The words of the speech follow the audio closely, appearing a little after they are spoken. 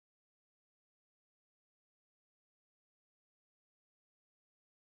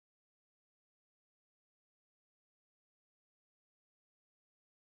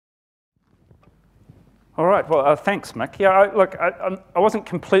All right, well, thanks, Mick. Yeah, I wasn't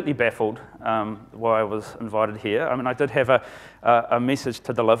completely baffled why I was invited here. I mean, I did have a message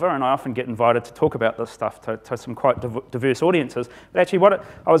to deliver, and I often get invited to talk about this stuff to some quite diverse audiences. But actually,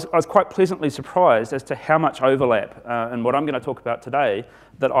 I was quite pleasantly surprised as to how much overlap in what I'm going to talk about today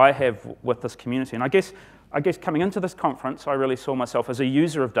that I have with this community. And I guess coming into this conference, I really saw myself as a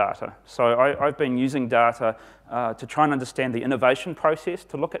user of data. So I've been using data to try and understand the innovation process,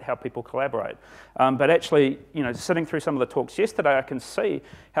 to look at how people collaborate. But actually, sitting through some of the talks yesterday, I can see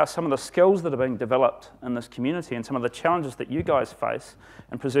how some of the skills that are being developed in this community and some of the challenges that you guys face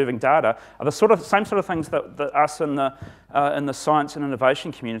in preserving data are the same sort of things that us in the science and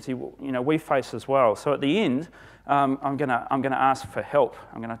innovation community, we face as well. So at the end, I'm gonna ask for help.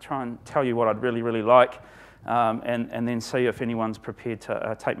 I'm gonna try and tell you what I'd really like. And then see if anyone's prepared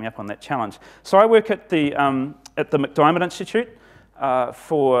to take me up on that challenge. So I work at the McDiarmid Institute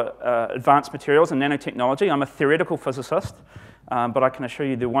for Advanced Materials and Nanotechnology. I'm a theoretical physicist, but I can assure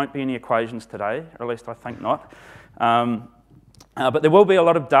you there won't be any equations today, or at least I think not. But there will be a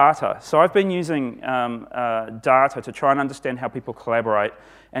lot of data. So I've been using data to try and understand how people collaborate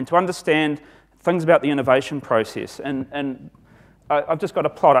and to understand things about the innovation process. And I've just got a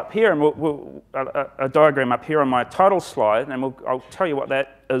plot up here and a diagram up here on my title slide, and I'll tell you what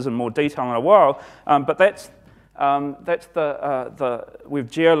that is in more detail in a while. But we've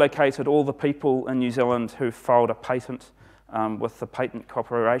geolocated all the people in New Zealand who filed a patent with the Patent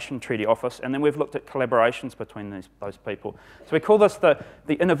Cooperation Treaty Office, and then we've looked at collaborations between those people. So we call this the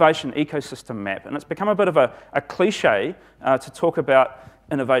innovation ecosystem map, and it's become a bit of a cliche to talk about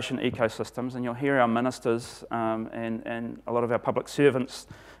innovation ecosystems, and you'll hear our ministers and a lot of our public servants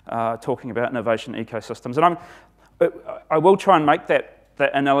talking about innovation ecosystems. And I will try and make that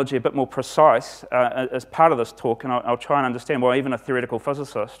analogy a bit more precise as part of this talk, and I'll try and understand why even a theoretical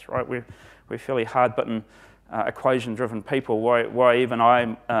physicist, right, we're fairly hard-bitten, equation-driven people, why even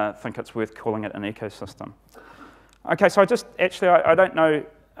I think it's worth calling it an ecosystem. Okay, so I don't know,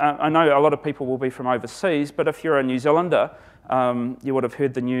 I know a lot of people will be from overseas, but if you're a New Zealander, you would have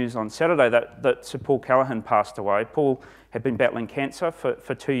heard the news on Saturday that Sir Paul Callaghan passed away. Paul had been battling cancer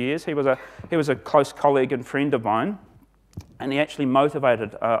for 2 years. He was a close colleague and friend of mine, and he actually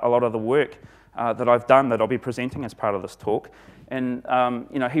motivated a lot of the work that I've done that I'll be presenting as part of this talk. And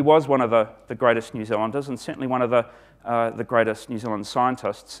he was one of the greatest New Zealanders, and certainly one of the greatest New Zealand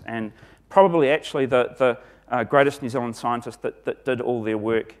scientists, and probably actually the greatest New Zealand scientist that did all their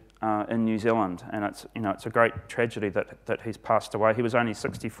work in New Zealand. And it's a great tragedy that he's passed away. He was only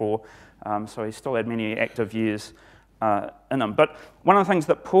 64, so he still had many active years in him. But one of the things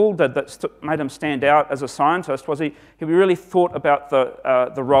that Paul did that made him stand out as a scientist was he really thought about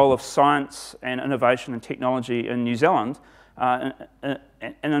the role of science and innovation and technology in New Zealand, and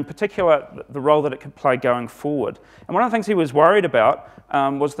in particular the role that it could play going forward. And one of the things he was worried about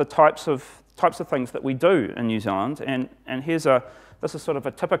was the types of things that we do in New Zealand. And this is sort of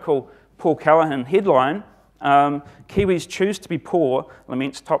a typical Paul Callaghan headline. Kiwis choose to be poor,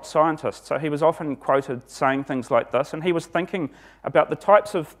 laments top scientists. So he was often quoted saying things like this, and he was thinking about the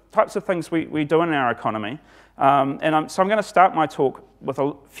types of things we do in our economy. So I'm going to start my talk with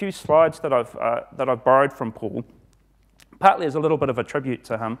a few slides that I've borrowed from Paul, partly as a little bit of a tribute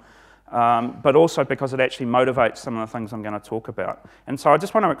to him, but also because it actually motivates some of the things I'm going to talk about. And so I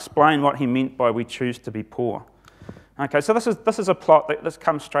just want to explain what he meant by "we choose to be poor." Okay, so this is a plot that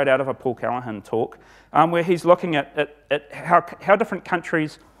comes straight out of a Paul Callaghan talk, where he's looking at how different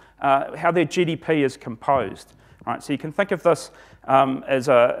countries, how their GDP is composed. Right, so you can think of this this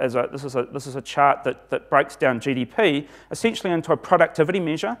is a chart that breaks down GDP essentially into a productivity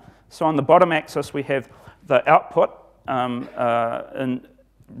measure. So on the bottom axis we have the output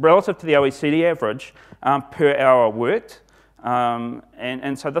relative to the OECD average per hour worked.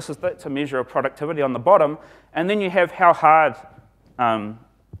 And so that's a measure of productivity on the bottom, and then you have how hard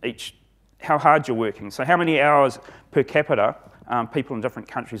you're working. So how many hours per capita people in different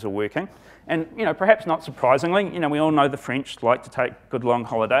countries are working. And perhaps not surprisingly, we all know the French like to take good long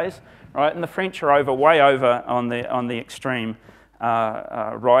holidays, right? And the French are way over on the extreme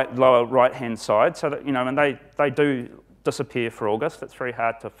lower right-hand side. So that and they do disappear for August. It's very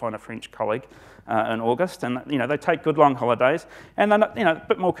hard to find a French colleague in August, and they take good long holidays, and they're a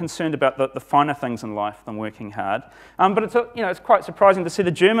bit more concerned about the finer things in life than working hard. But it's quite surprising to see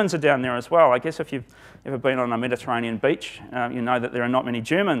the Germans are down there as well. I guess if you've ever been on a Mediterranean beach, you know that there are not many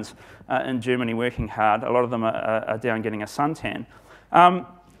Germans in Germany working hard. A lot of them are down getting a suntan. And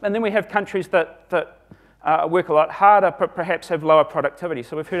then we have countries that work a lot harder, but perhaps have lower productivity.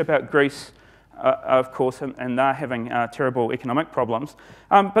 So we've heard about Greece of course, and they're having terrible economic problems.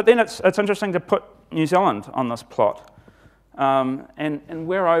 But then it's interesting to put New Zealand on this plot. And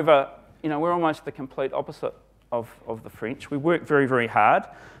we're over, we're almost the complete opposite of the French. We work very, very hard.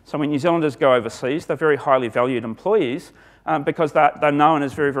 So when New Zealanders go overseas, they're very highly valued employees because they're known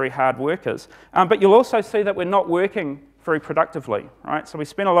as very, very hard workers. But you'll also see that we're not working very productively, right? So we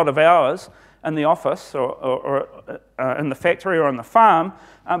spend a lot of hours in the office or in the factory or on the farm,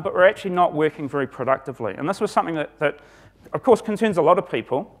 but we're actually not working very productively. And this was something that of course, concerns a lot of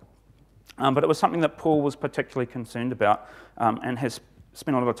people, but it was something that Paul was particularly concerned about and has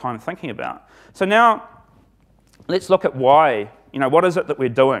spent a lot of time thinking about. So now, let's look at why. What is it that we're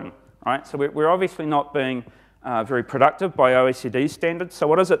doing, right? So we're obviously not being very productive by OECD standards. So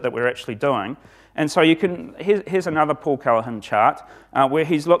what is it that we're actually doing? And so here's another Paul Callaghan chart where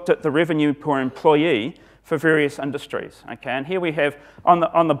he's looked at the revenue per employee for various industries. Okay, and here we have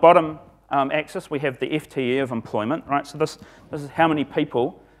on the bottom axis we have the FTE of employment, right? So this is how many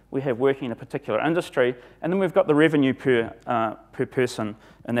people we have working in a particular industry, and then we've got the revenue per person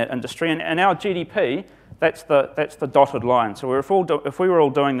in that industry, and our GDP. That's the dotted line. So if we were all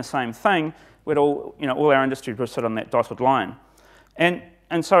doing the same thing, we'd all our industries would sit on that dotted line.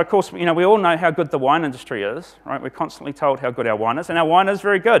 And so of course we all know how good the wine industry is, right? We're constantly told how good our wine is, and our wine is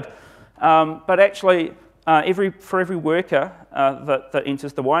very good. But actually, for every worker that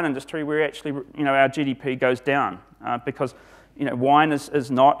enters the wine industry, we're actually our GDP goes down because wine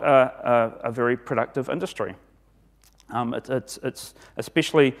is not a very productive industry. It's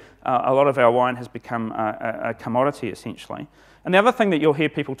especially a lot of our wine has become a commodity essentially. And the other thing that you'll hear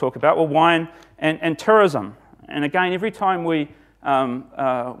people talk about, well, wine and tourism. And again, every time we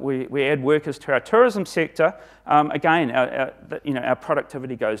add workers to our tourism sector, again, our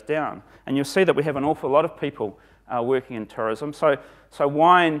productivity goes down. And you'll see that we have an awful lot of people working in tourism. So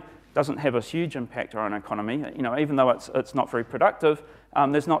wine doesn't have a huge impact on our economy. Even though it's not very productive,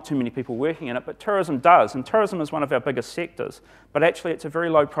 there's not too many people working in it, but tourism does, and tourism is one of our biggest sectors, but actually it's a very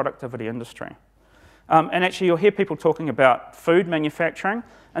low productivity industry. And actually you'll hear people talking about food manufacturing,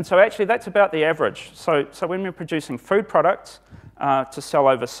 and so actually that's about the average. So when we're producing food products to sell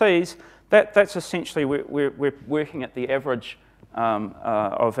overseas, that's essentially, we're working at the average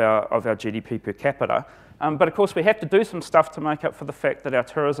of our GDP per capita. But of course we have to do some stuff to make up for the fact that our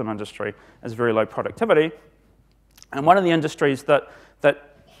tourism industry is very low productivity. And one of the industries that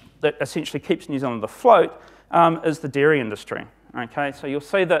essentially keeps New Zealand afloat is the dairy industry. Okay, so you'll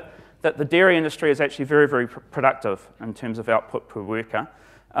see that the dairy industry is actually very, very productive in terms of output per worker.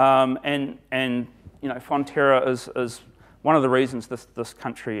 And Fonterra is one of the reasons this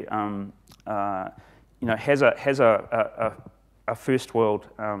country has a first world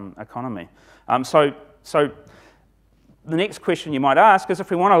economy. So the next question you might ask is, if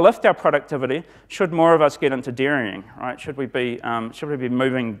we want to lift our productivity, should more of us get into dairying, right? Should we be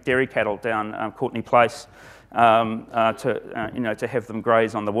moving dairy cattle down Courtney Place to have them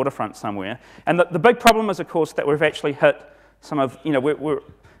graze on the waterfront somewhere? And the big problem is, of course, that we've actually hit some of,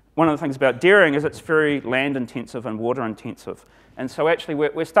 one of the things about dairying is it's very land intensive and water intensive. And so actually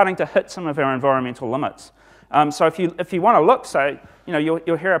we're starting to hit some of our environmental limits. So if you want to look, say,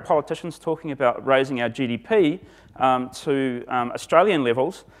 you'll hear our politicians talking about raising our GDP to Australian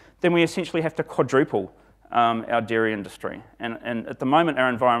levels, then we essentially have to quadruple our dairy industry. And at the moment, our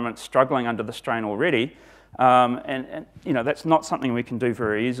environment's struggling under the strain already, and that's not something we can do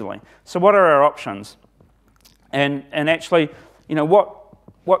very easily. So what are our options? And actually,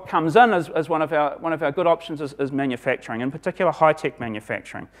 what comes in as one of our good options is manufacturing, in particular high-tech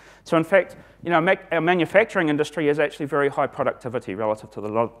manufacturing. So in fact, our manufacturing industry is actually very high productivity relative to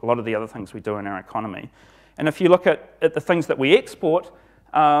a lot of the other things we do in our economy. And if you look at the things that we export,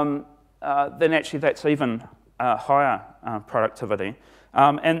 then actually that's even higher productivity.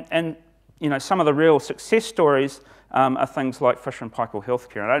 And some of the real success stories are things like Fisher & Paykel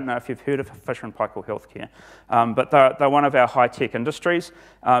Healthcare. I don't know if you've heard of Fisher & Paykel Healthcare, but they're one of our high-tech industries.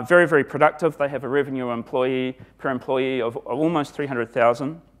 Very, very productive. They have a revenue per employee of almost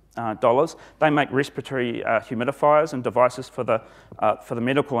 $300,000. They make respiratory humidifiers and devices for the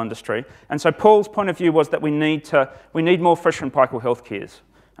medical industry. And so Paul's point of view was that we need more Fisher & Paykel Healthcares.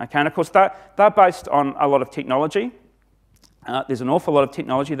 Okay, and of course they're based on a lot of technology. There's an awful lot of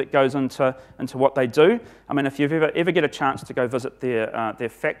technology that goes into what they do. I mean, if you ever get a chance to go visit their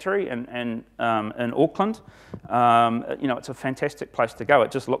factory in Auckland, it's a fantastic place to go.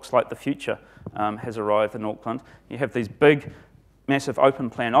 It just looks like the future has arrived in Auckland. You have these big massive open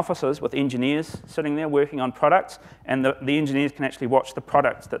plan offices with engineers sitting there working on products, and the engineers can actually watch the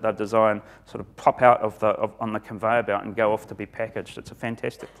products that they've designed sort of pop out on the conveyor belt and go off to be packaged. It's a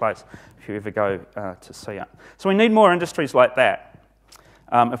fantastic place if you ever go to see it. So we need more industries like that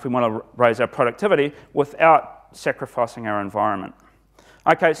if we want to raise our productivity without sacrificing our environment.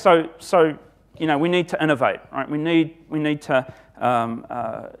 Okay, so you know, we need to innovate, right? We need to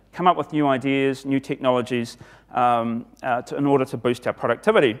come up with new ideas, new technologies in order to boost our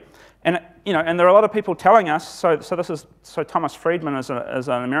productivity. And you know, and there are a lot of people telling us. So Thomas Friedman is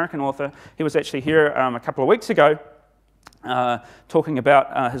an American author. He was actually here a couple of weeks ago talking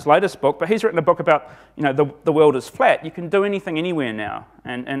about his latest book. But he's written a book about, you know, the world is flat. You can do anything anywhere now.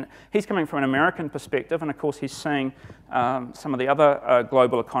 And he's coming from an American perspective, and of course he's seeing some of the other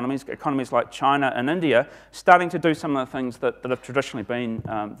global economies like China and India, starting to do some of the things that have traditionally been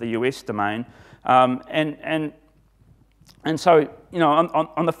the US domain. And so, you know,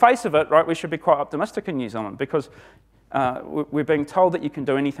 on the face of it, right, we should be quite optimistic in New Zealand because we're being told that you can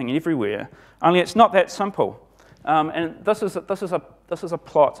do anything everywhere. Only it's not that simple. And this is a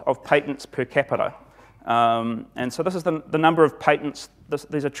plot of patents per capita. And so this is the number of patents.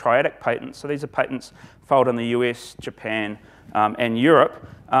 These are triadic patents. So these are patents filed in the US, Japan, and Europe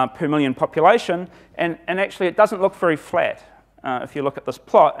per million population. And actually, it doesn't look very flat if you look at this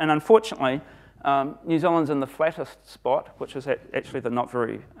plot. And unfortunately, New Zealand's in the flattest spot, which is actually the not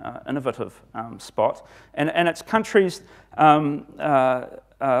very innovative spot. And it's countries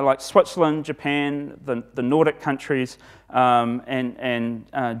like Switzerland, Japan, the Nordic countries,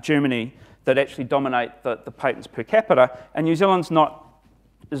 and Germany that actually dominate the patents per capita. And New Zealand's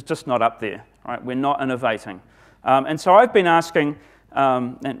is just not up there, right? We're not innovating. And so I've been asking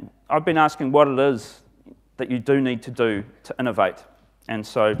what it is that you do need to do to innovate. And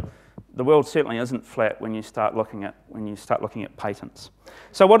so the world certainly isn't flat when you start looking at patents.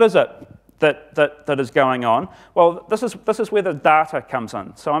 So what is it that is going on? Well, this is where the data comes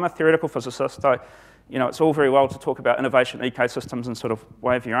in. So I'm a theoretical physicist. You know, it's all very well to talk about innovation ecosystems and sort of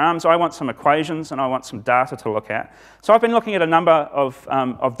wave your arms. I want some equations and I want some data to look at. So I've been looking at a number of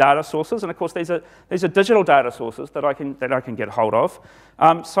data sources, and of course these are digital data sources that I can get hold of.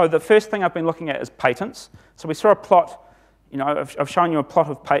 So the first thing I've been looking at is patents. So we saw a plot. You know, I've shown you a plot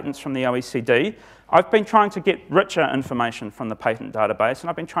of patents from the OECD. I've been trying to get richer information from the patent database, and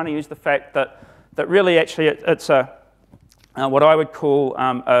I've been trying to use the fact that really actually it's what I would call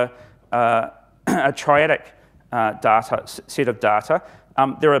a triadic set of data.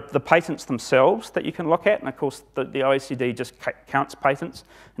 There are the patents themselves that you can look at, and of course the OECD just counts patents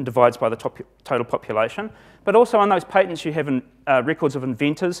and divides by the total population. But also on those patents you have records of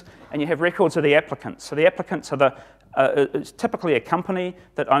inventors, and you have records of the applicants. So the applicants are it's typically a company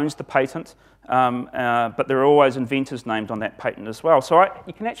that owns the patent, but there are always inventors named on that patent as well. So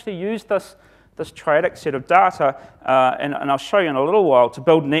you can actually use this triadic set of data, and I'll show you in a little while, to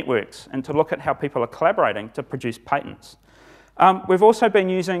build networks and to look at how people are collaborating to produce patents. We've also been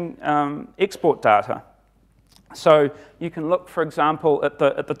using export data. So you can look, for example, at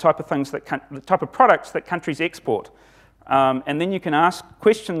the type of things the type of products that countries export, and then you can ask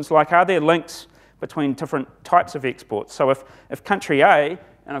questions like, are there links between different types of exports? So if country A,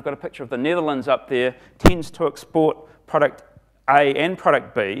 and I've got a picture of the Netherlands up there, tends to export product A and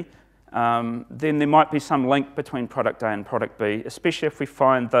product B, then there might be some link between product A and product B, especially if we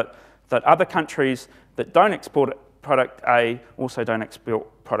find that other countries that don't export product A also don't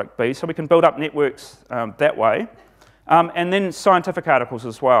export product B. So we can build up networks that way. And then scientific articles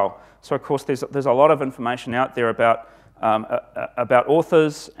as well. So of course there's a lot of information out there about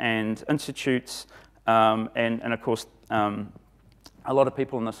authors and institutes, and of course a lot of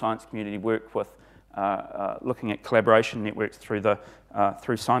people in the science community work with looking at collaboration networks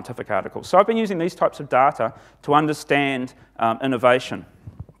through scientific articles. So I've been using these types of data to understand innovation.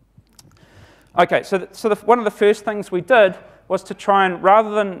 Okay, so one of the first things we did was to try and,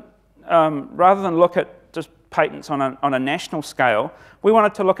 rather than look at just patents on a national scale, we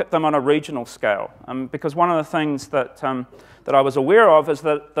wanted to look at them on a regional scale, because one of the things that I was aware of is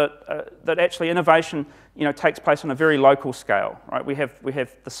that actually innovation, you know, takes place on a very local scale, right? We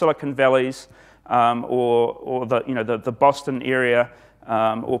have the Silicon Valleys, or the Boston area,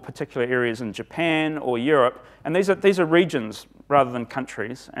 or particular areas in Japan or Europe, and these are regions rather than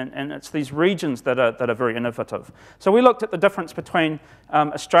countries, and it's these regions that are very innovative. So we looked at the difference between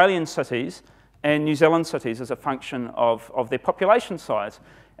Australian cities and New Zealand cities as a function of their population size,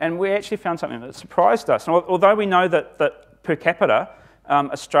 and we actually found something that surprised us. And although we know that per capita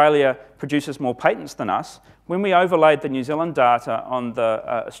Australia produces more patents than us, when we overlaid the New Zealand data on the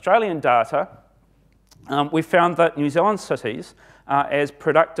Australian data, we found that New Zealand cities are as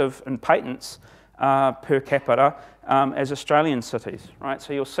productive in patents per capita as Australian cities, right?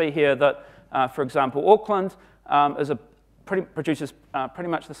 So you'll see here that, for example, Auckland produces pretty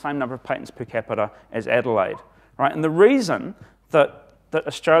much the same number of patents per capita as Adelaide, right? And the reason that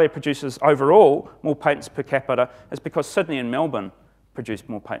Australia produces overall more patents per capita is because Sydney and Melbourne produce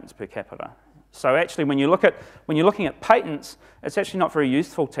more patents per capita. So actually, when you're looking at patents, it's actually not very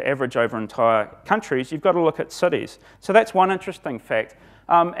useful to average over entire countries. You've got to look at cities. So that's one interesting fact.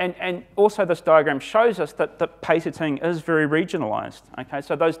 And also this diagram shows us that patenting is very regionalised. Okay,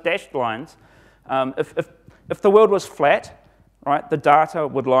 so those dashed lines, if the world was flat, right, the data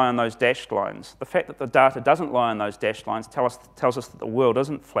would lie on those dashed lines. The fact that the data doesn't lie on those dashed lines tells us that the world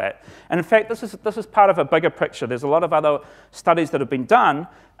isn't flat. And in fact, this is part of a bigger picture. There's a lot of other studies that have been done,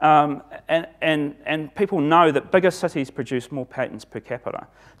 and people know that bigger cities produce more patents per capita.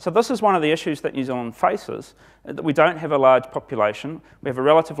 So this is one of the issues that New Zealand faces, that we don't have a large population. We have a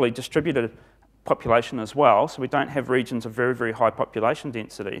relatively distributed population as well, so we don't have regions of very, very high population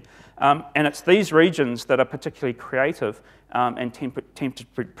density. And it's these regions that are particularly creative and tend to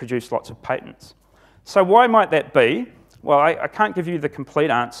produce lots of patents. So why might that be? Well, I can't give you the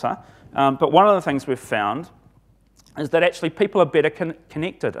complete answer, but one of the things we've found is that actually people are better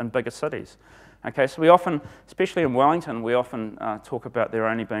connected in bigger cities. Okay, so we often, especially in Wellington, we often talk about there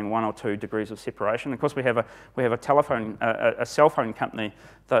only being 1 or 2 degrees of separation. Of course, we have a cell phone company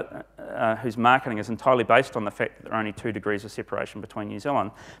that whose marketing is entirely based on the fact that there are only 2 degrees of separation between New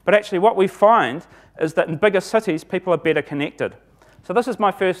Zealand. But actually, what we find is that in bigger cities, people are better connected. So this is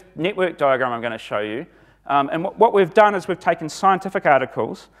my first network diagram I'm going to show you. And what we've done is we've taken scientific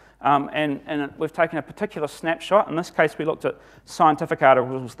articles and we've taken a particular snapshot. In this case, we looked at scientific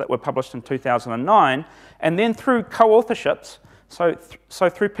articles that were published in 2009, and then through co-authorships, so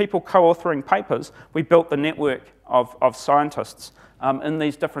through people co-authoring papers, we built the network of scientists in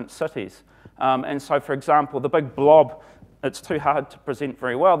these different cities. And so, for example, the big blob, it's too hard to present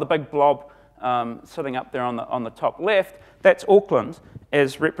very well, the big blob sitting up there on the top left, that's Auckland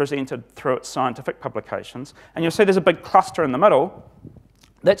as represented through its scientific publications. And you'll see there's a big cluster in the middle.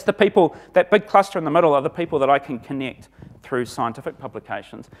 That's the people, that big cluster in the middle are the people that I can connect through scientific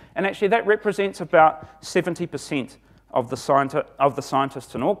publications. And actually that represents about 70% of the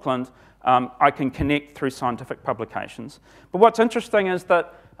scientists in Auckland I can connect through scientific publications. But what's interesting is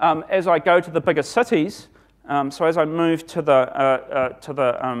that as I go to the bigger cities, so as I move to the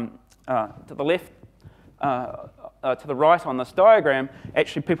left, to the right on this diagram,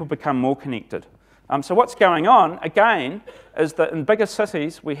 actually people become more connected. So what's going on, again, is that in bigger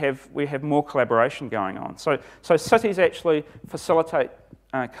cities, we have more collaboration going on. So cities actually facilitate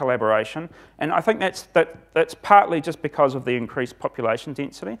collaboration, and I think that's partly just because of the increased population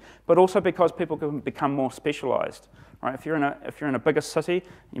density, but also because people can become more specialised. Right? If you're in a bigger city,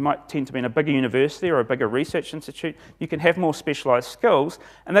 you might tend to be in a bigger university or a bigger research institute. You can have more specialised skills,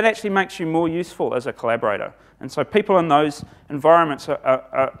 and that actually makes you more useful as a collaborator. And so people in those environments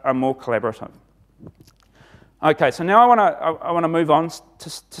are more collaborative. Okay, so now I want to move on to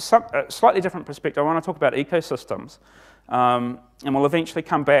a slightly different perspective. I want to talk about ecosystems, and we'll eventually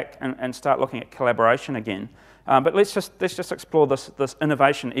come back and start looking at collaboration again. But let's just explore this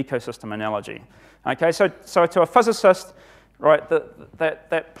innovation ecosystem analogy. Okay, so to a physicist, right,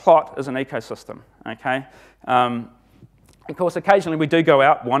 that plot is an ecosystem. Okay, of course, occasionally we do go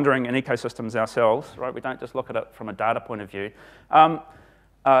out wandering in ecosystems ourselves, right? We don't just look at it from a data point of view.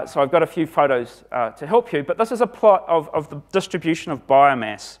 So I've got a few photos to help you, but this is a plot of the distribution of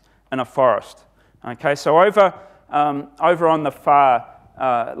biomass in a forest. Okay, so over on the far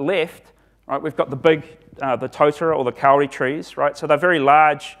left, right, we've got the big, the totara or the kauri trees, right? So they're very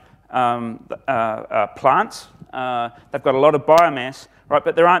large plants. They've got a lot of biomass, right?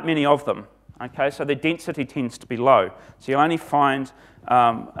 But there aren't many of them. Okay, so their density tends to be low. So you'll only find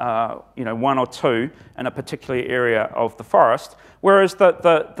 1 or 2 in a particular area of the forest, whereas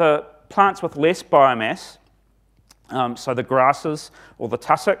the plants with less biomass, so the grasses or the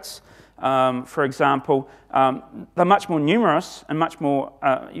tussocks, for example, they're much more numerous and much more,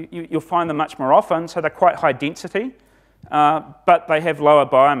 you'll find them much more often, so they're quite high density, but they have lower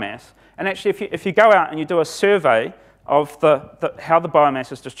biomass. And actually, if you go out and you do a survey of how the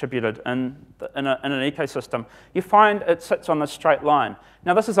biomass is distributed in an ecosystem, you find it sits on this straight line.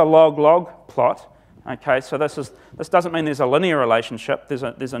 Now this is a log-log plot, okay, so this doesn't mean there's a linear relationship, there's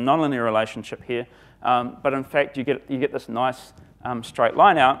a nonlinear relationship here, but in fact you get this nice straight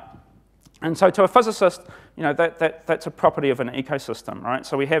line out. And so to a physicist, that's a property of an ecosystem, right?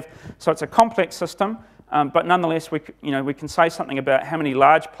 So it's a complex system, but nonetheless, we can say something about how many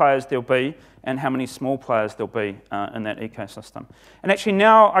large players there'll be and how many small players there'll be in that ecosystem. And actually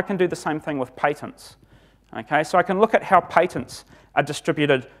now I can do the same thing with patents. Okay, so I can look at how patents are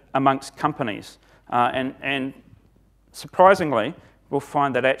distributed amongst companies. And surprisingly, we'll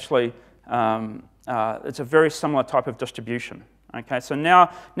find that actually it's a very similar type of distribution. Okay, so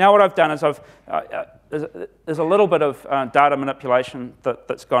now what I've done is there's a little bit of data manipulation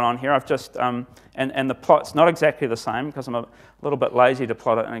that's gone on here. I've just, and the plot's not exactly the same because I'm a little bit lazy to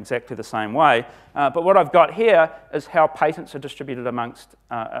plot it in exactly the same way. But what I've got here is how patents are distributed amongst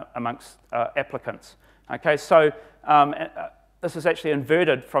applicants. Okay, so this is actually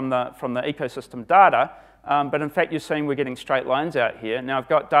inverted from the ecosystem data, but in fact you're seeing we're getting straight lines out here. Now I've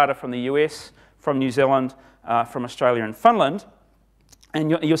got data from the US, from New Zealand, from Australia and Finland, and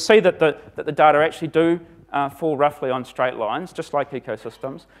you'll see that the data actually do fall roughly on straight lines, just like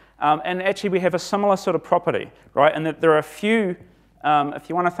ecosystems. And actually we have a similar sort of property, right? And that there are a few, if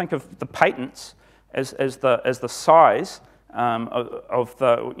you want to think of the patents as the size of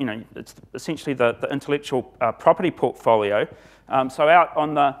the, it's essentially the intellectual property portfolio. So out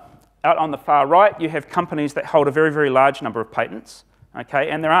on the far right, you have companies that hold a very, very large number of patents, okay?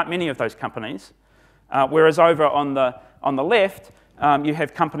 And there aren't many of those companies. Whereas over on the left, you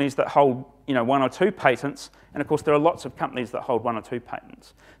have companies that hold, 1 or 2 patents, and of course there are lots of companies that hold 1 or 2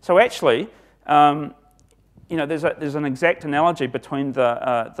 patents. So actually, there's an exact analogy between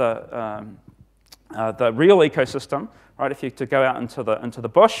the real ecosystem, right? If you to go out into the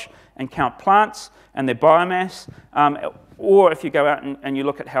bush and count plants and their biomass, or if you go out and you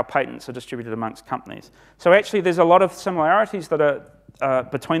look at how patents are distributed amongst companies. So actually, there's a lot of similarities that are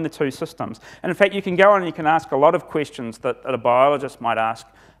between the two systems. And in fact, you can go on and you can ask a lot of questions that a biologist might ask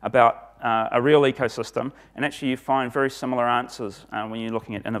about a real ecosystem, and actually you find very similar answers when you're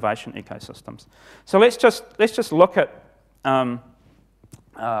looking at innovation ecosystems. So let's just look at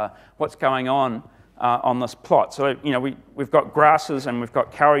what's going on this plot. So we've got grasses and we've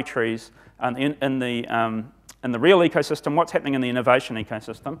got kauri trees in the real ecosystem. What's happening in the innovation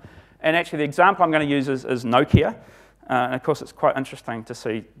ecosystem? And actually, the example I'm going to use is Nokia. And of course, it's quite interesting to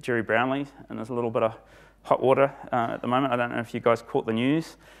see Jerry Brownlee, and there's a little bit of hot water at the moment. I don't know if you guys caught the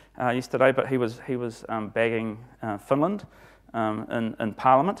news yesterday, but he was bagging Finland in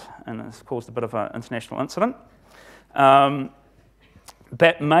Parliament, and it's caused a bit of an international incident.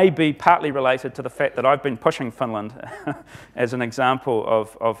 That may be partly related to the fact that I've been pushing Finland as an example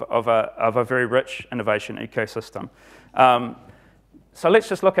of a very rich innovation ecosystem. So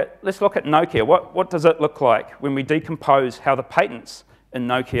let's look at Nokia. What does it look like when we decompose how the patents in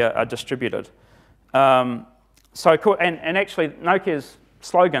Nokia are distributed? And actually, Nokia's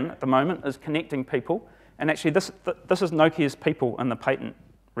slogan at the moment is connecting people. And actually, this is Nokia's people in the patent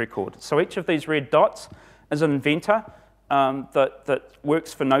record. So each of these red dots is an inventor that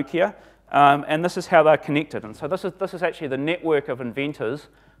works for Nokia, and this is how they're connected. And so this is actually the network of inventors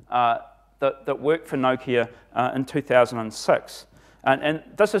that worked for Nokia in 2006. And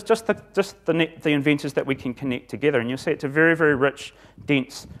this is just the inventors that we can connect together. And you'll see it's a very, very rich,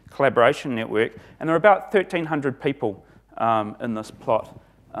 dense collaboration network. And there are about 1,300 people in this plot.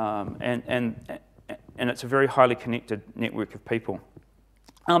 And it's a very highly connected network of people.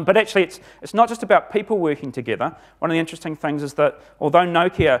 But actually, it's not just about people working together. One of the interesting things is that although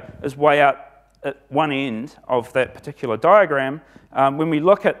Nokia is way out at one end of that particular diagram, when we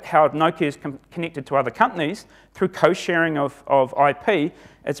look at how Nokia is connected to other companies through co-sharing of IP,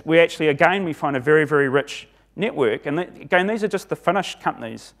 we find a very, very rich network. And again, these are just the Finnish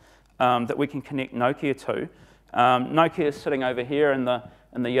companies that we can connect Nokia to. Nokia is sitting over here in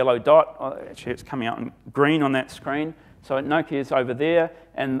the yellow dot. Actually, it's coming out in green on that screen. So Nokia is over there,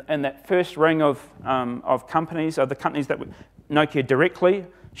 and that first ring of companies are the companies that Nokia directly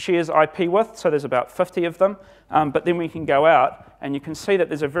shares IP with, so there's about 50 of them. But then we can go out, and you can see that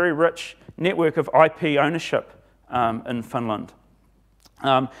there's a very rich network of IP ownership in Finland.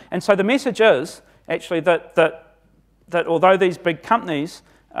 And so the message is actually that although these big companies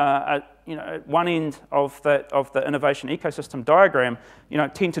are at one end of the innovation ecosystem diagram,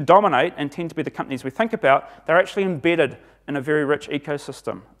 tend to dominate and tend to be the companies we think about, they're actually embedded in a very rich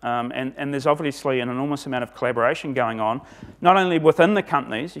ecosystem. And there's obviously an enormous amount of collaboration going on, not only within the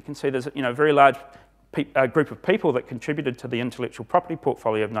companies. You can see there's a very large group of people that contributed to the intellectual property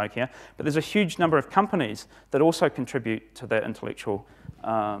portfolio of Nokia, but there's a huge number of companies that also contribute to that intellectual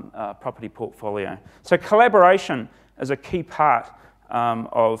property portfolio. So collaboration is a key part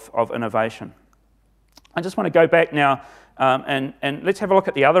of innovation. I just want to go back now and let's have a look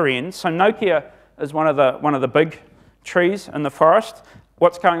at the other end. So Nokia is one of the big trees in the forest.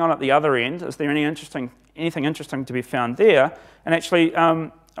 what's going on at the other end? Is there anything interesting to be found there? And actually,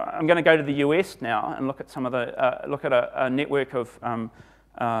 I'm going to go to the US now and look at some of the look at a network of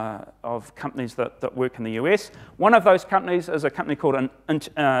companies that work in the US. One of those companies is a company called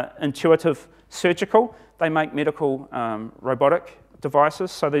Intuitive Surgical. They make medical robotic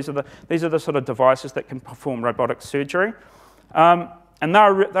devices. So these are the sort of devices that can perform robotic surgery. And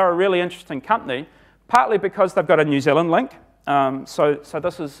they're a really interesting company, partly because they've got a New Zealand link. So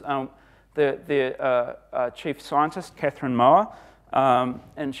this is their chief scientist, Catherine Mower,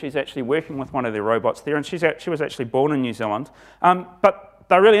 and she's actually working with one of their robots there, and she was actually born in New Zealand. But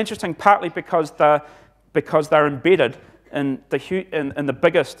they're really interesting, partly because they're embedded in the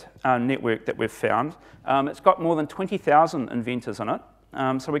biggest network that we've found. It's got more than 20,000 inventors in it,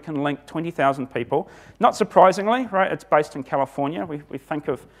 so we can link 20,000 people. Not surprisingly, right? It's based in California. We think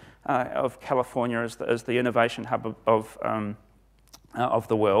of California as the innovation hub of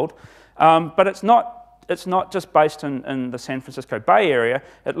the world, but it's not just based in the San Francisco Bay Area.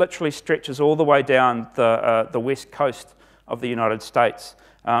 It literally stretches all the way down the west coast of the United States.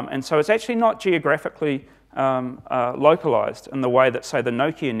 And so it's actually not geographically localized in the way that, say, the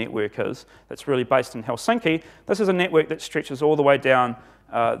Nokia network is, that's really based in Helsinki. This is a network that stretches all the way down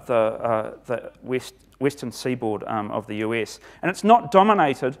the western seaboard of the US. And it's not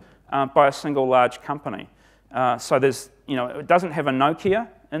dominated by a single large company. So it doesn't have a Nokia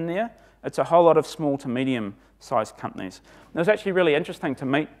in there. It's a whole lot of small to medium-sized companies. It was actually really interesting to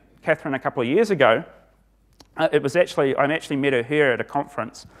meet Catherine a couple of years ago. I actually met her here at a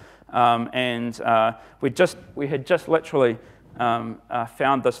conference, and we had just literally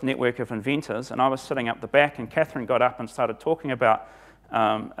found this network of inventors, and I was sitting up the back, and Catherine got up and started talking about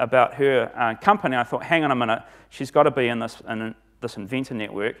her company. I thought, hang on a minute, she's got to be in this inventor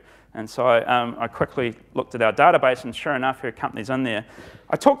network. And so I quickly looked at our database, and sure enough, her company's in there.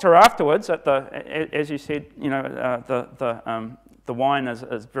 I talked to her afterwards as you said, the wine is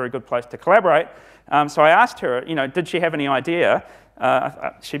a very good place to collaborate. So I asked her, did she have any idea?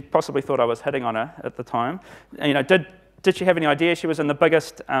 She possibly thought I was hitting on her at the time. Did she have any idea she was in the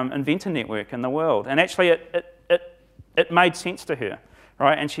biggest inventor network in the world? And actually, it made sense to her,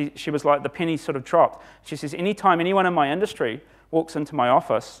 right? And she was like, the penny sort of dropped. She says, anytime anyone in my industry walks into my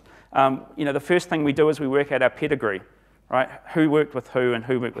office, the first thing we do is we work out our pedigree, right? Who worked with who, and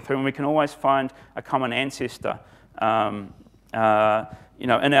we can always find a common ancestor,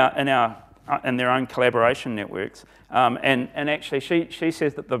 in their own collaboration networks. And actually, she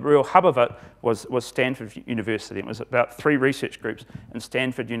says that the real hub of it was Stanford University. It was about 3 research groups in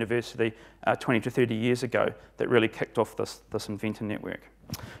Stanford University 20 to 30 years ago that really kicked off this inventor network.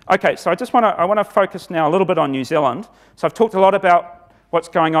 Okay, so I want to focus now a little bit on New Zealand. So I've talked a lot about what's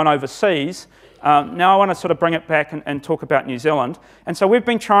going on overseas. Now I want to sort of bring it back and talk about New Zealand. And so we've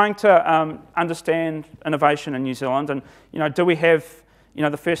been trying to understand innovation in New Zealand. And do we have,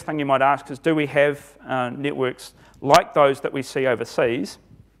 the first thing you might ask is, do we have networks like those that we see overseas?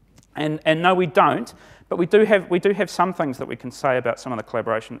 And no, we don't. But we do have some things that we can say about some of the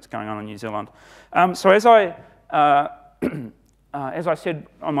collaboration that's going on in New Zealand. So as I said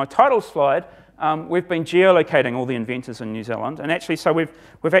on my title slide, we've been geolocating all the inventors in New Zealand, and actually, so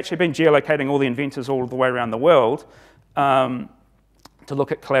we've actually been geolocating all the inventors all the way around the world to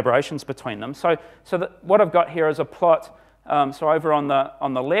look at collaborations between them. So what I've got here is a plot. So over on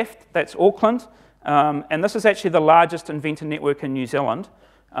the left, that's Auckland, and this is actually the largest inventor network in New Zealand.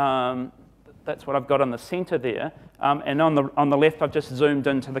 That's what I've got on the centre there, and on the left, I've just zoomed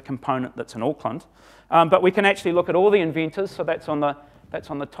into the component that's in Auckland. But we can actually look at all the inventors, so that's on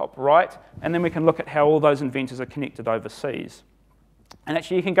the top right, and then we can look at how all those inventors are connected overseas. And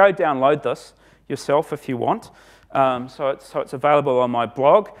actually, you can go download this yourself if you want. So it's available on my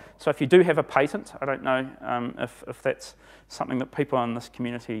blog. So if you do have a patent, I don't know if that's something that people in this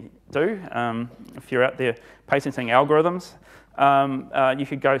community do. If you're out there patenting algorithms, you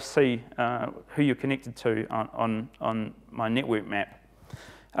could go see who you're connected to on my network map.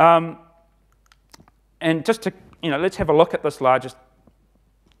 And just to, let's have a look at this largest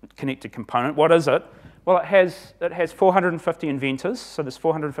connected component. What is it? Well, it has 450 inventors, so there's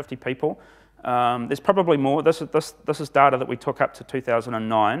 450 people. There's probably more. This is data that we took up to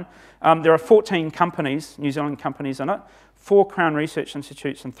 2009. There are 14 companies, New Zealand companies in it, 4 Crown Research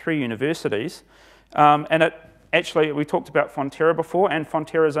Institutes and 3 universities. And it actually, we talked about Fonterra before, and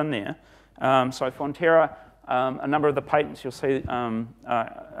Fonterra's in there. So Fonterra, a number of the patents you'll see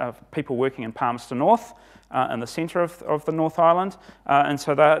people working in Palmerston North, in the centre of the North Island. And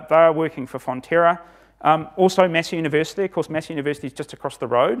so they are working for Fonterra. Also Massey University, of course Massey University is just across the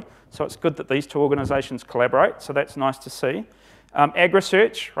road, so it's good that these 2 organisations collaborate, so that's nice to see.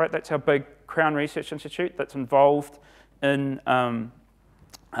 AgResearch, right, that's our big Crown Research Institute that's involved in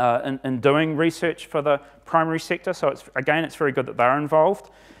doing research for the primary sector. So it's very good that they're involved.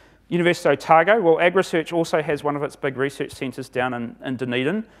 University of Otago, well, AgResearch also has one of its big research centres down in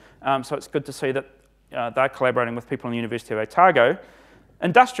Dunedin. So it's good to see that they're collaborating with people in the University of Otago.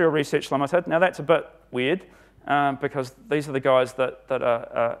 Industrial Research Limited, now that's a bit weird because these are the guys that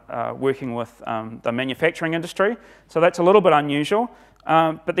are working with the manufacturing industry. So that's a little bit unusual.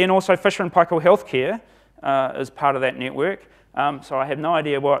 But then also Fisher & Paykel Healthcare is part of that network. So I have no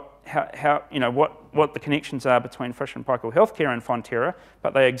idea what the connections are between Fisher & Paykel Healthcare and Fonterra,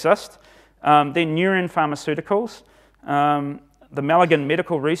 but they exist. Then Neuren Pharmaceuticals, the Mulligan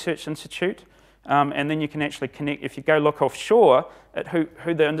Medical Research Institute, and then you can actually connect, if you go look offshore at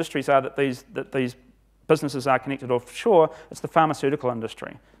who the industries are that these businesses are connected offshore, it's the pharmaceutical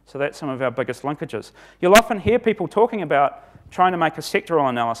industry. So that's some of our biggest linkages. You'll often hear people talking about trying to make a sectoral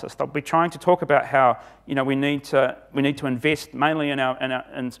analysis. They'll be trying to talk about how we need to invest mainly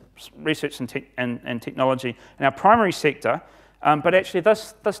in research and technology in our primary sector, but actually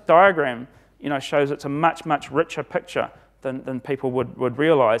this diagram shows it's a much richer picture than people would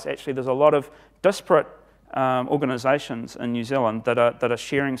realise. Actually, there's a lot of disparate organisations in New Zealand that are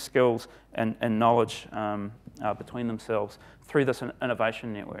sharing skills and knowledge between themselves through this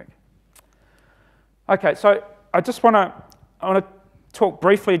innovation network. Okay, so I want to talk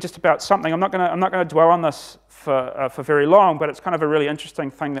briefly just about something. I'm not going to dwell on this for very long, but it's kind of a really interesting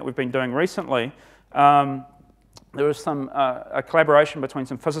thing that we've been doing recently. There was a collaboration between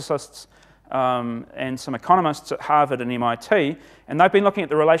some physicists and some economists at Harvard and MIT, and they've been looking at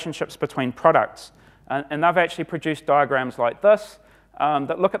the relationships between products. And they've actually produced diagrams like this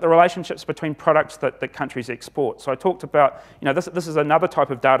that look at the relationships between products that countries export. So I talked about, this is another type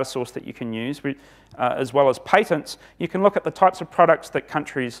of data source that you can use, as well as patents. You can look at the types of products that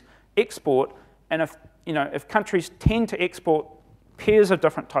countries export, and if countries tend to export pairs of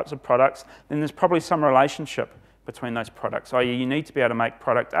different types of products, then there's probably some relationship between those products. i.e. you need to be able to make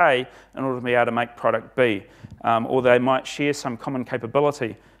product A in order to be able to make product B, or they might share some common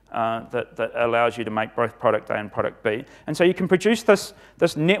capability that allows you to make both product A and product B. And so you can produce this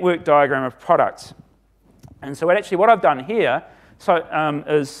network diagram of products. And so actually what I've done here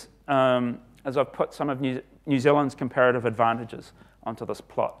is I've put some of New Zealand's comparative advantages onto this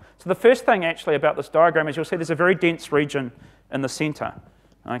plot. So the first thing actually about this diagram is you'll see there's a very dense region in the centre,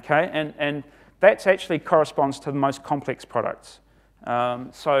 okay? And that actually corresponds to the most complex products.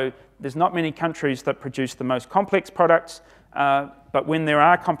 So there's not many countries that produce the most complex products, but when there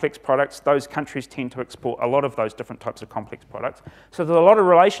are complex products, those countries tend to export a lot of those different types of complex products. So there's a lot of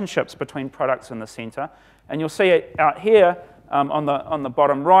relationships between products in the centre. And you'll see it out here on the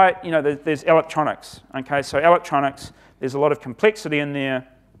bottom right, there's electronics. Okay, so electronics, there's a lot of complexity in there.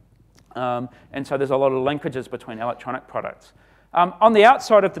 And so there's a lot of linkages between electronic products. On the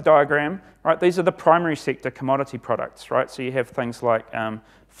outside of the diagram, right, these are the primary sector commodity products, right? So you have things like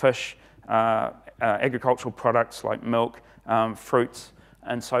fish, agricultural products like milk, fruits,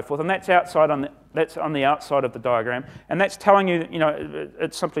 and so forth. And that's on the outside of the diagram. And that's telling you,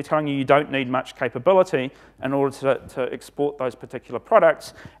 it's simply telling you don't need much capability in order to export those particular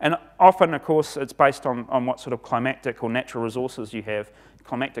products. And often, of course, it's based on what sort of climatic or natural resources you have,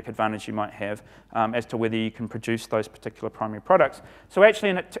 climatic advantage you might have, as to whether you can produce those particular primary products. So actually,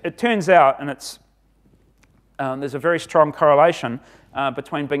 and it turns out, and there's a very strong correlation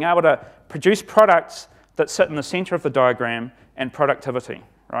between being able to produce products that sit in the centre of the diagram and productivity,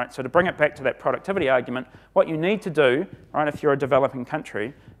 right? So to bring it back to that productivity argument, what you need to do, right, if you're a developing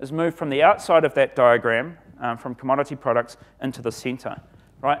country, is move from the outside of that diagram, from commodity products, into the centre,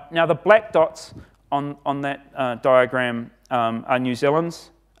 right? Now the black dots on that diagram are New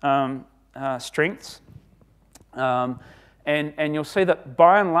Zealand's strengths, and you'll see that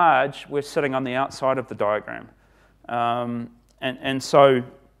by and large we're sitting on the outside of the diagram, and so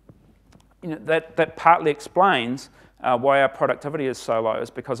that partly explains why our productivity is so low,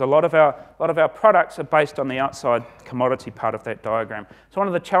 is because a lot of our products are based on the outside commodity part of that diagram. So one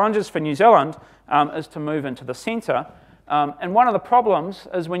of the challenges for New Zealand is to move into the centre, and one of the problems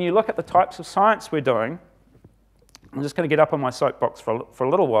is when you look at the types of science we're doing. I'm just going to get up on my soapbox for a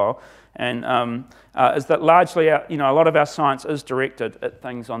little while, and is that largely a lot of our science is directed at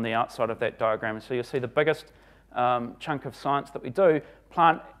things on the outside of that diagram. And so you'll see the biggest chunk of science that we do,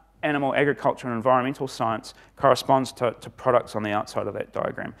 plant, animal, agriculture, and environmental science, corresponds to products on the outside of that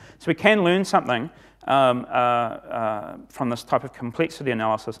diagram. So we can learn something from this type of complexity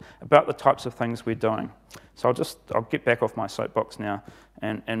analysis about the types of things we're doing. So I'll get back off my soapbox now,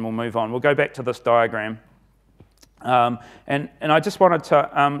 and we'll move on. We'll go back to this diagram. And I just wanted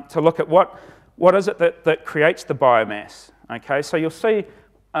to look at what is it that creates the biomass. Okay, so you'll see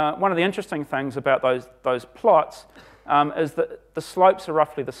one of the interesting things about those plots is that the slopes are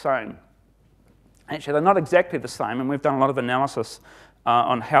roughly the same. Actually, they're not exactly the same, and we've done a lot of analysis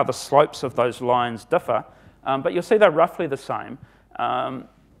on how the slopes of those lines differ, but you'll see they're roughly the same.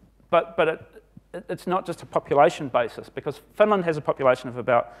 But it's not just a population basis, because Finland has a population of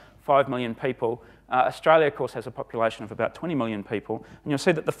about 5 million people. Australia, of course, has a population of about 20 million people, and you'll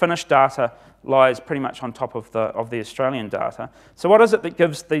see that the Finnish data lies pretty much on top of the Australian data. So what is it that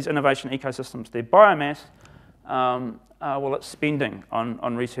gives these innovation ecosystems their biomass? Well, it's spending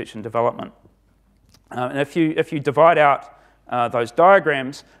on research and development. And if you divide out those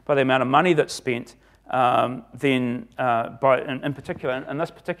diagrams by the amount of money that's spent, then in particular, in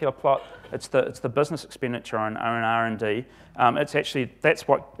this particular plot, it's the business expenditure on R&D.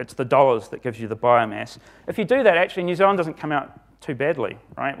 It's the dollars that gives you the biomass. If you do that, actually, New Zealand doesn't come out too badly,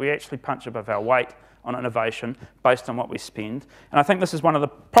 right? We actually punch above our weight on innovation based on what we spend. And I think this is one of the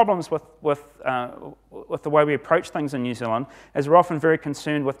problems with the way we approach things in New Zealand, is we're often very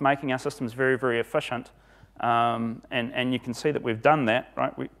concerned with making our systems very, very efficient. And you can see that we've done that,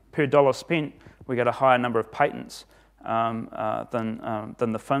 right? Per dollar spent, we get a higher number of patents than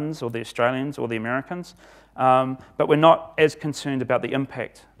the Finns or the Australians or the Americans. But we're not as concerned about the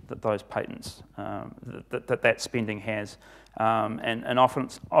impact that those patents, that spending has. And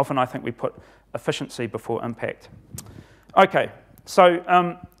often I think we put efficiency before impact. Okay, so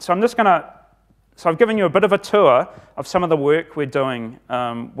I'm just going to, so I've given you a bit of a tour of some of the work we're doing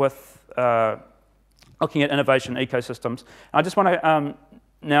with looking at innovation ecosystems. I just want to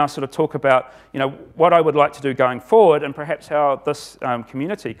now sort of talk about, what I would like to do going forward, and perhaps how this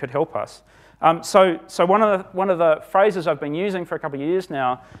community could help us. So one of the phrases I've been using for a couple of years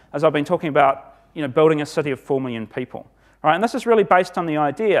now, as I've been talking about, building a city of 4 million people. Right, and this is really based on the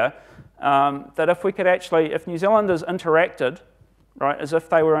idea that if New Zealanders interacted, right, as if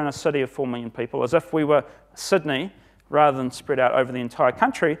they were in a city of 4 million people, as if we were Sydney rather than spread out over the entire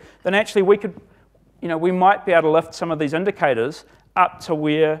country, then actually we might be able to lift some of these indicators up to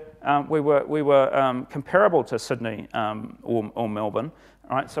where we were comparable to Sydney or Melbourne.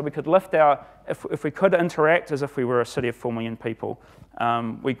 Right, so we could lift if we could interact as if we were a city of 4 million people,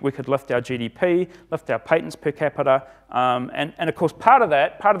 we could lift our GDP, lift our patents per capita, and of course part of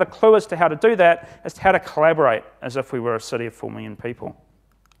the clue as to how to do that is how to collaborate as if we were a city of 4 million people.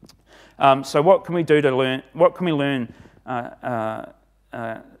 So what can we do to learn? What can we learn to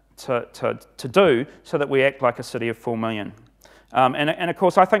do so that we act like a city of 4 million? And of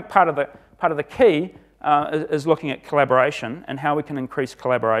course, I think part of the key is looking at collaboration and how we can increase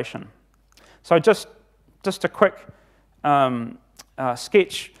collaboration. So just a quick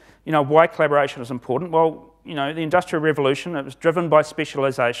sketch, why collaboration is important. Well, the Industrial Revolution, it was driven by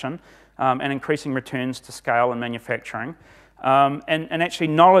specialisation and increasing returns to scale and manufacturing. And actually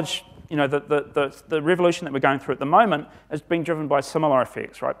knowledge, the revolution that we're going through at the moment is being driven by similar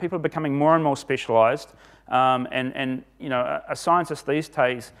effects, right? People are becoming more and more specialised, and a scientist these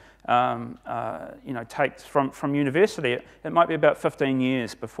days, takes from university, it might be about 15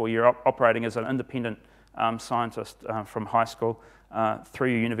 years before you're operating as an independent scientist from high school, through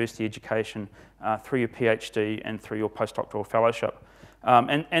your university education, through your PhD, and through your postdoctoral fellowship.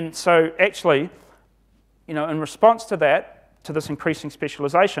 And so actually, in response to that, to this increasing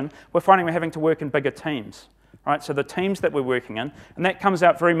specialisation, we're finding we're having to work in bigger teams. Right, so the teams that we're working in, and that comes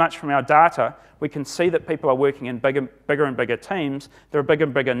out very much from our data, we can see that people are working in bigger and bigger teams. There are bigger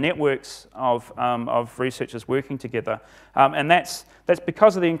and bigger networks of researchers working together, and that's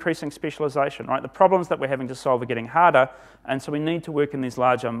because of the increasing specialisation. Right, the problems that we're having to solve are getting harder, and so we need to work in these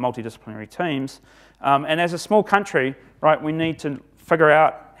larger multidisciplinary teams. And as a small country, right, we need to figure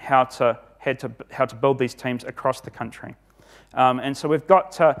out how to build these teams across the country. And so we've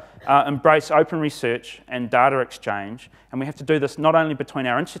got to embrace open research and data exchange, and we have to do this not only between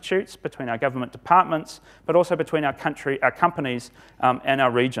our institutes, between our government departments, but also between our companies, and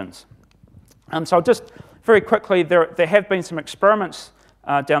our regions. So I'll just very quickly, there have been some experiments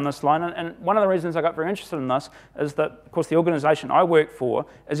down this line, and one of the reasons I got very interested in this is that, of course, the organisation I work for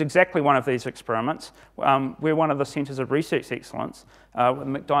is exactly one of these experiments. We're one of the Centres of Research Excellence with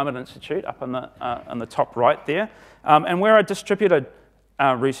the McDiarmid Institute up in the top right there, and we're a distributed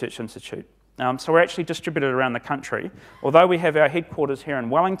research institute. So we're actually distributed around the country. Although we have our headquarters here in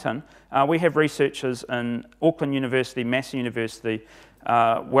Wellington, we have researchers in Auckland University, Massey University,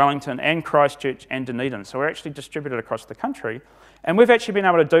 Wellington and Christchurch and Dunedin. So we're actually distributed across the country. And we've actually been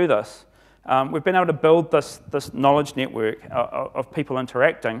able to do this. We've been able to build this knowledge network of people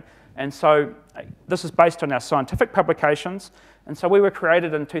interacting. And so this is based on our scientific publications. And so we were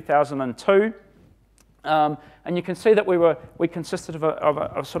created in 2002. And you can see that we consisted of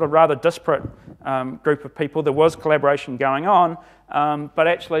a sort of rather disparate group of people. There was collaboration going on, but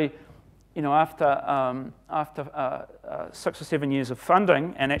actually, you know, after 6 or 7 years of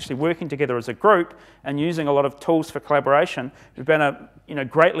funding and actually working together as a group and using a lot of tools for collaboration, we've been able to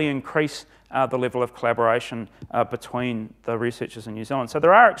greatly increase the level of collaboration between the researchers in New Zealand. So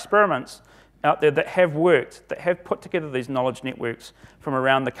there are experiments out there that have worked, that have put together these knowledge networks from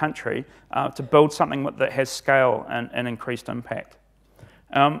around the country to build something that has scale and increased impact.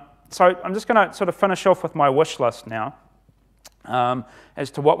 So I'm just going to sort of finish off with my wish list now as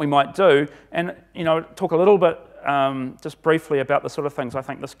to what we might do, and talk a little bit just briefly about the sort of things I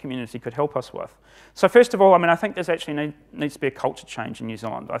think this community could help us with. So first of all, I mean, I think there's actually needs to be a culture change in New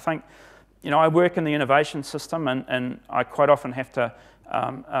Zealand. I think, I work in the innovation system, and I quite often have to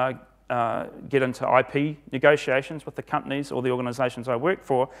get into IP negotiations with the companies or the organisations I work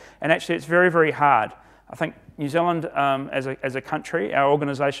for, and actually it's very, very hard. I think New Zealand as a country, our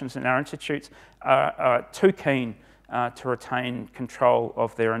organisations and our institutes are too keen to retain control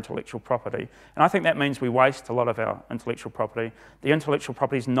of their intellectual property. And I think that means we waste a lot of our intellectual property. The intellectual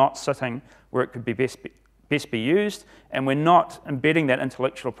property is not sitting where it could be best be used, and we're not embedding that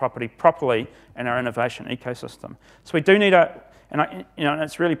intellectual property properly in our innovation ecosystem. So we do need and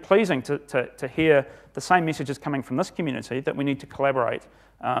it's really pleasing to hear the same messages coming from this community, that we need to collaborate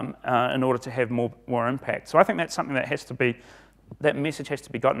in order to have more impact. So I think that's something that message has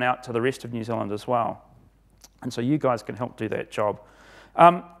to be gotten out to the rest of New Zealand as well. And so you guys can help do that job.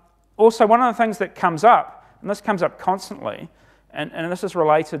 Also, one of the things that comes up, and this comes up constantly, and this is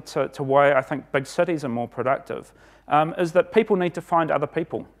related to why I think big cities are more productive, is that people need to find other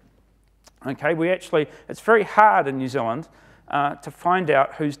people. Okay, it's very hard in New Zealand to find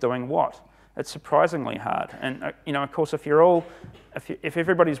out who's doing what. It's surprisingly hard. And of course, if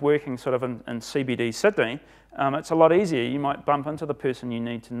everybody's working sort of in CBD Sydney, it's a lot easier. You might bump into the person you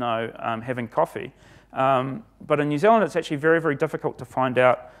need to know having coffee. But in New Zealand, it's actually very, very difficult to find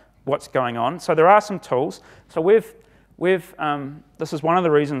out what's going on. So there are some tools. So this is one of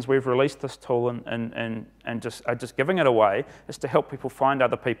the reasons we've released this tool and just giving it away, is to help people find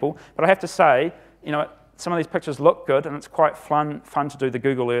other people. But I have to say, some of these pictures look good, and it's quite fun to do the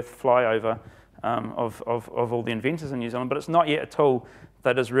Google Earth flyover of all the inventors in New Zealand, but it's not yet a tool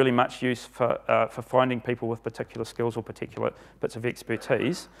that is really much use for finding people with particular skills or particular bits of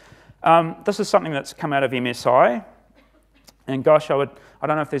expertise. This is something that's come out of MSI, and gosh, I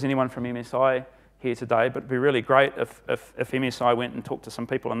don't know if there's anyone from MSI here today, but it'd be really great if MSI went and talked to some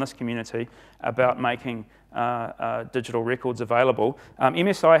people in this community about making digital records available.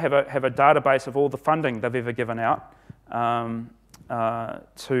 MSI have a database of all the funding they've ever given out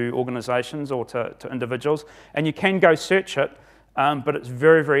to organisations or to individuals, and you can go search it, but it's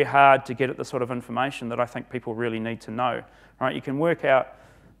very, very hard to get at the sort of information that I think people really need to know. Right? You can work out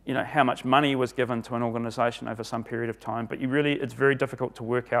how much money was given to an organisation over some period of time, but it's very difficult to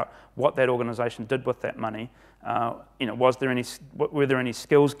work out what that organisation did with that money. Were there any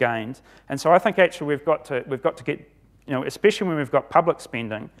skills gained? And so I think actually we've got to get, especially when we've got public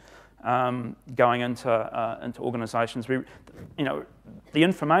spending going into organisations, the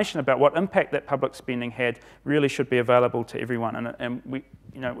information about what impact that public spending had really should be available to everyone, and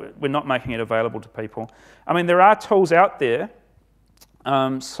we're not making it available to people. I mean, there are tools out there.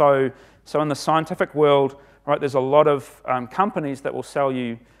 So in the scientific world, right, there's a lot of companies that will sell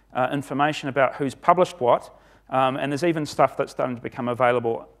you information about who's published what, and there's even stuff that's starting to become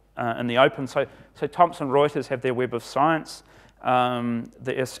available in the open. So Thomson Reuters have their Web of Science,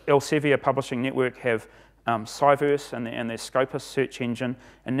 the Elsevier Publishing Network have Sciverse and their Scopus search engine,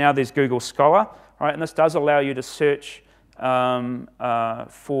 and now there's Google Scholar, right, and this does allow you to search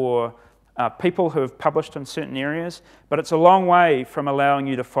for people who have published in certain areas, but it's a long way from allowing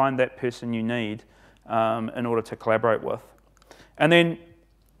you to find that person you need in order to collaborate with. And then,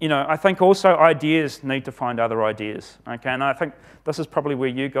 I think also ideas need to find other ideas, okay? And I think this is probably where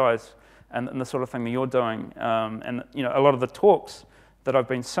you guys and the sort of thing that you're doing, and a lot of the talks that I've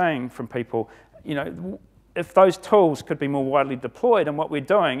been seeing from people, if those tools could be more widely deployed in what we're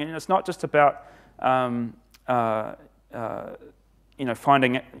doing, and it's not just about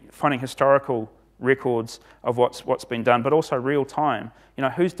finding historical records of what's been done, but also real time.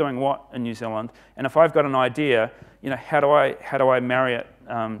 Who's doing what in New Zealand, and if I've got an idea, how do I marry it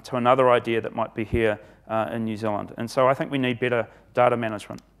to another idea that might be here in New Zealand? And so I think we need better data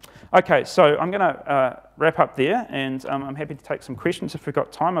management. Okay, so I'm going to wrap up there, and I'm happy to take some questions if we've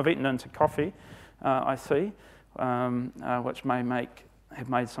got time. I've eaten into coffee, I see, which may make have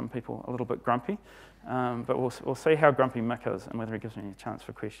made some people a little bit grumpy, but we'll see how grumpy Mick is and whether he gives me a chance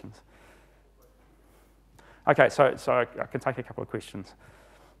for questions. Okay, so I can take a couple of questions.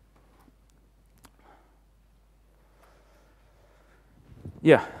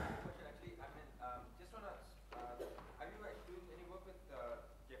 Yeah. Actually, just on have you guys doing any work with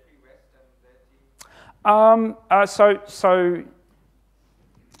Jeffrey West and their team?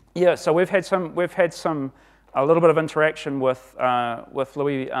 So we've had a little bit of interaction with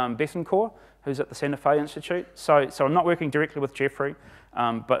Louis Betancourt, who's at the Santa Fe Institute. So I'm not working directly with Jeffrey,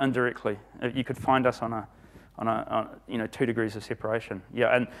 but indirectly. You could find us on 2 degrees of separation.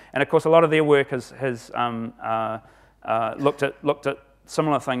 Yeah, and of course a lot of their work has looked at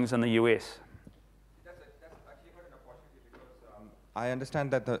similar things in the US. That's actually quite an opportunity because I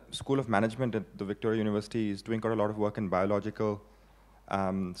understand that the School of Management at the Victoria University is doing quite a lot of work in biological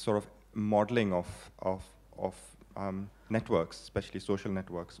sort of modeling of networks, especially social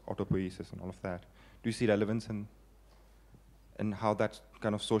networks, autopoiesis and all of that. Do you see relevance in how that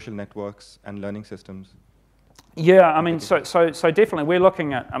kind of social networks and learning systems? Yeah, I mean, so definitely we're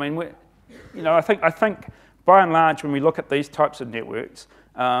looking at. I mean, I think by and large, when we look at these types of networks,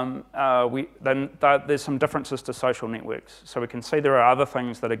 then there's some differences to social networks. So we can see there are other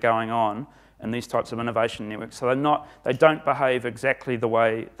things that are going on in these types of innovation networks. So they don't behave exactly the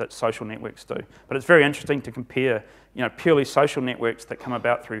way that social networks do. But it's very interesting to compare, purely social networks that come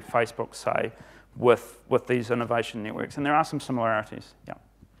about through Facebook, say, with these innovation networks. And there are some similarities, yeah,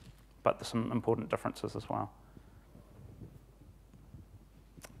 but there's some important differences as well.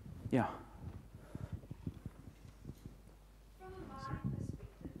 Yeah. From a market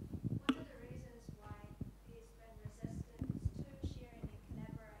perspective, what are the reasons why there's been resistance to sharing and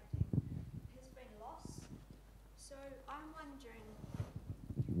collaborating has been lost? So I'm wondering,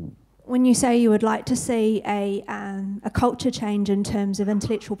 when you say you would like to see a culture change in terms of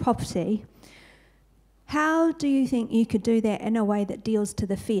intellectual property, how do you think you could do that in a way that deals to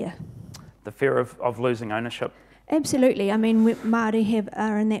the fear? The fear of losing ownership. Absolutely. I mean, Māori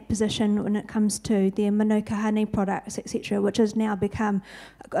are in that position when it comes to their Manuka honey products, etc., which has now become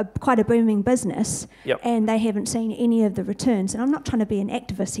quite a booming business, yep. And they haven't seen any of the returns. And I'm not trying to be an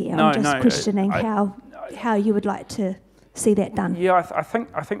activist here. No, I'm just questioning how you would like to see that done. Yeah, I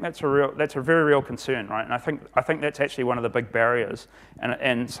think that's a very real concern, right? And I think that's actually one of the big barriers.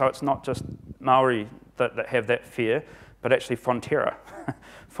 And so it's not just Maori that have that fear, but actually Fonterra.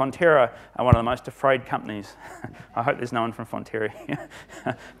 Fonterra are one of the most afraid companies. I hope there's no one from Fonterra here.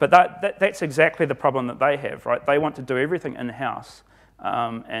 But that's exactly the problem that they have, right? They want to do everything in-house,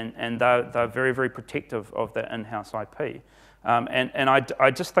 and they're very, very protective of that in-house IP. And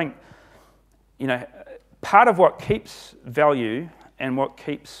I just think, part of what keeps value and what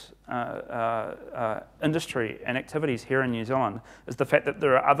keeps industry and activities here in New Zealand is the fact that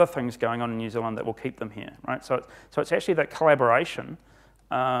there are other things going on in New Zealand that will keep them here, right? So it's actually that collaboration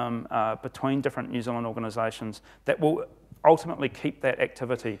between different New Zealand organisations that will ultimately keep that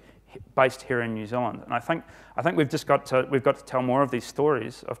activity based here in New Zealand. And I think we've got to tell more of these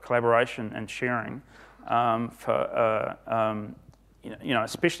stories of collaboration and sharing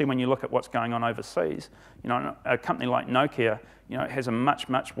especially when you look at what's going on overseas. A company like Nokia, has a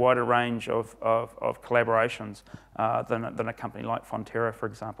much wider range of collaborations than a company like Fonterra, for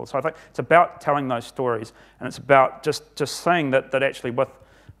example. So I think it's about telling those stories, and it's about just saying that actually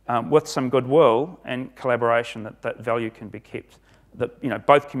with some goodwill and collaboration that value can be kept. That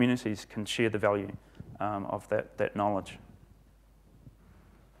both communities can share the value of that knowledge.